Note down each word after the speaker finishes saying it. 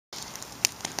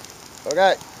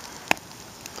Okay.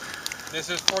 This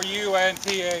is for you,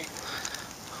 NTA.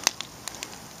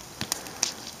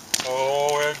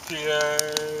 Oh,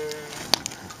 NTA.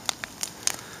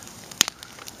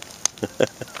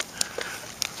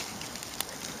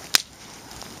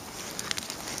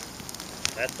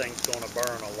 That thing's gonna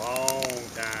burn a long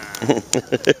time.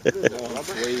 Oh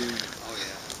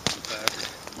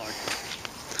yeah.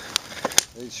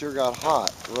 They sure got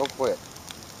hot real quick.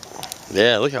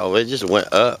 Yeah, look how it just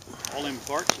went up. All them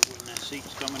parts when that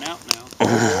seat's coming out now.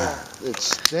 Yeah, it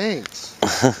stinks.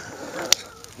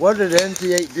 What did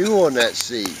NT8 do on that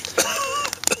seat?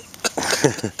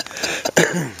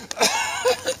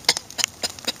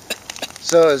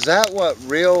 So is that what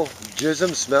real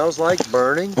jism smells like,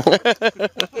 burning? And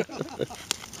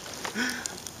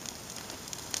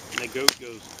the goat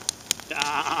goes,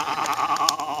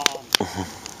 down,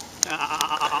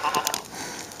 down.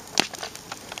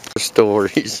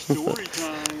 Stories. Story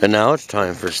time. And now it's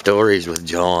time for stories with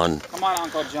John. Come on,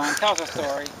 Uncle John, tell us a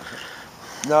story.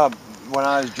 No, when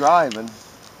I was driving,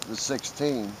 the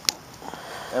 16,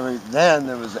 then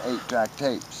there was 8-track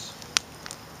tapes.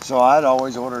 So I'd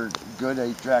always ordered good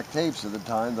 8-track tapes at the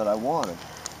time that I wanted.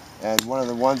 And one of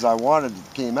the ones I wanted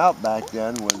that came out back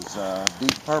then was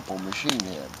Deep Purple, Machine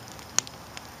Head.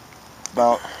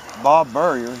 About Bob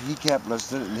Burrier, he kept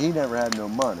listening, and he never had no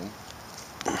money.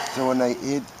 So when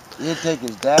he'd take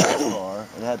his dad's car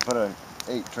and had put an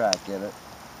 8-track in it,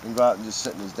 and go out and just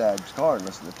sit in his dad's car and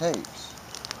listen to tapes.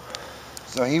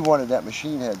 So he wanted that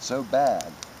Machine Head so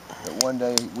bad that one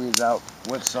day we was out,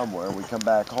 went somewhere, we come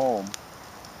back home,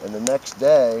 and the next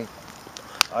day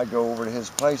I go over to his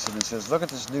place and he says, "Look at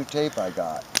this new tape I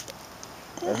got."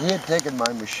 And he had taken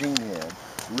my Machine Head,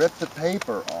 ripped the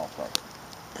paper off of it,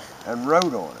 and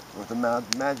wrote on it with a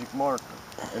magic marker,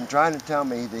 and trying to tell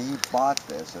me that he bought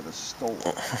this at a store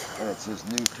and it's his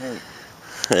new tape.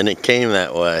 And it came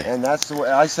that way. And that's the way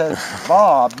I said,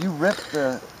 "Bob, you ripped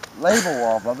the label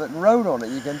off of it and wrote on it,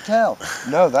 you can tell."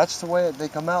 "No, that's the way they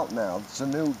come out now. It's a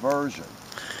new version."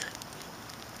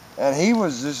 And he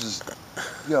was just as,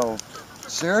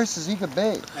 serious as he could be.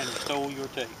 And stole your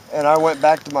tape. And I went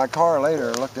back to my car later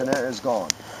and looked in there, it's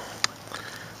gone.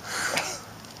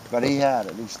 But he had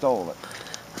it, he stole it.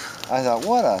 I thought,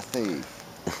 what a thief.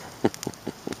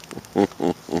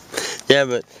 Yeah,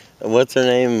 but what's her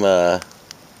name?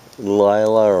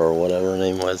 Lila or whatever her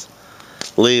name was.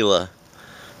 Leela.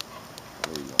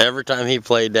 Every time he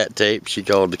played that tape, she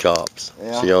called the cops.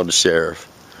 Yeah. She called the sheriff.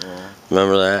 Yeah.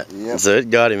 Remember that? Yep. So it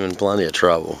got him in plenty of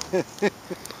trouble.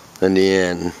 In the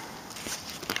end.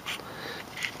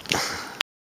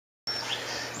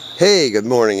 Hey, good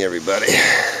morning everybody.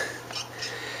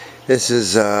 This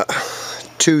is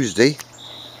Tuesday,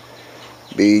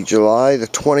 be July the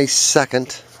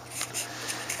 22nd.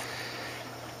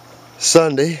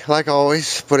 Sunday, like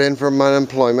always, put in for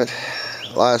unemployment.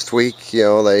 Last week,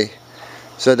 they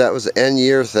said that was an end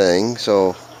year thing,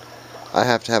 so I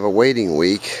have to have a waiting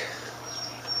week.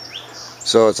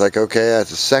 So it's like, okay,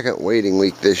 that's the second waiting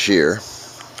week this year.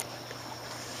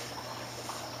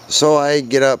 So I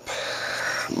get up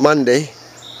Monday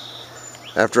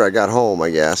after I got home, I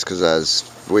guess, because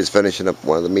we was finishing up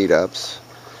one of the meetups.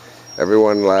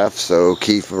 Everyone left, so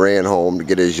Keith ran home to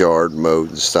get his yard mowed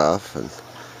and stuff, and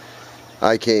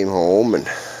I came home, and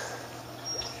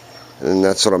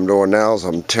that's what I'm doing now, is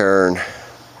I'm tearing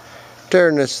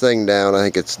this thing down. I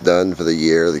think it's done for the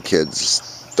year. The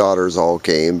kids' daughters all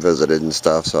came, visited and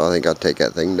stuff, so I think I'll take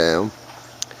that thing down.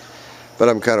 But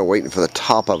I'm kind of waiting for the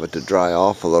top of it to dry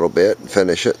off a little bit and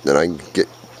finish it, then I can get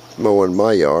mowing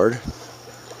my yard.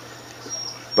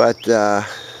 But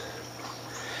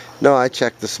no, I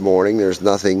checked this morning. There's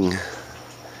nothing,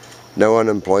 no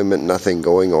unemployment, nothing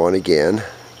going on again.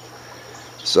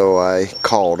 So I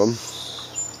called them,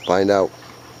 find out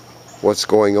what's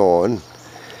going on.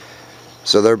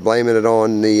 So they're blaming it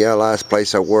on the last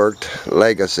place I worked,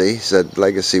 Legacy. Said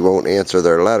Legacy won't answer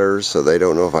their letters, so they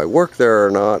don't know if I work there or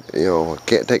not. I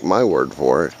can't take my word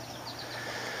for it.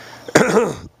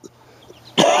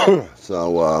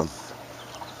 So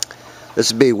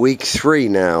this will be week 3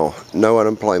 now, no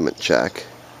unemployment check.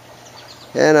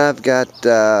 And I've got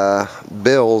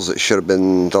bills that should have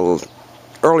been the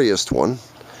earliest one.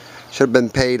 Should have been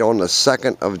paid on the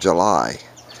 2nd of July.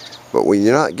 But when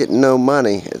you're not getting no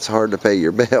money, it's hard to pay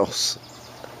your bills.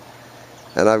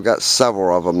 And I've got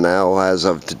several of them now as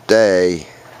of today.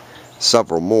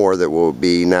 Several more that will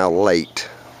be now late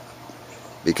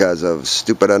because of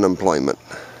stupid unemployment.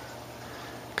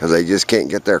 Because they just can't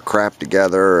get their crap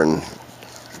together and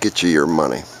get you your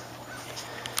money.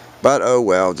 But oh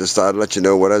well, just thought I'd let you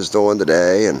know what I was doing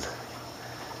today.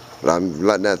 But I'm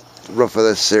letting that roof of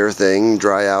this here thing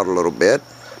dry out a little bit,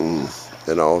 and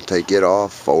then I'll take it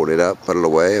off, fold it up, put it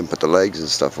away, and put the legs and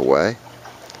stuff away.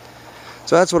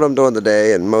 So that's what I'm doing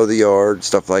today, and mow the yard,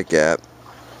 stuff like that.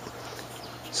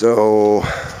 So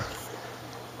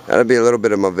that'll be a little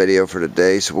bit of my video for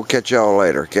today, so we'll catch y'all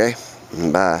later, okay?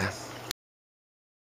 Bye.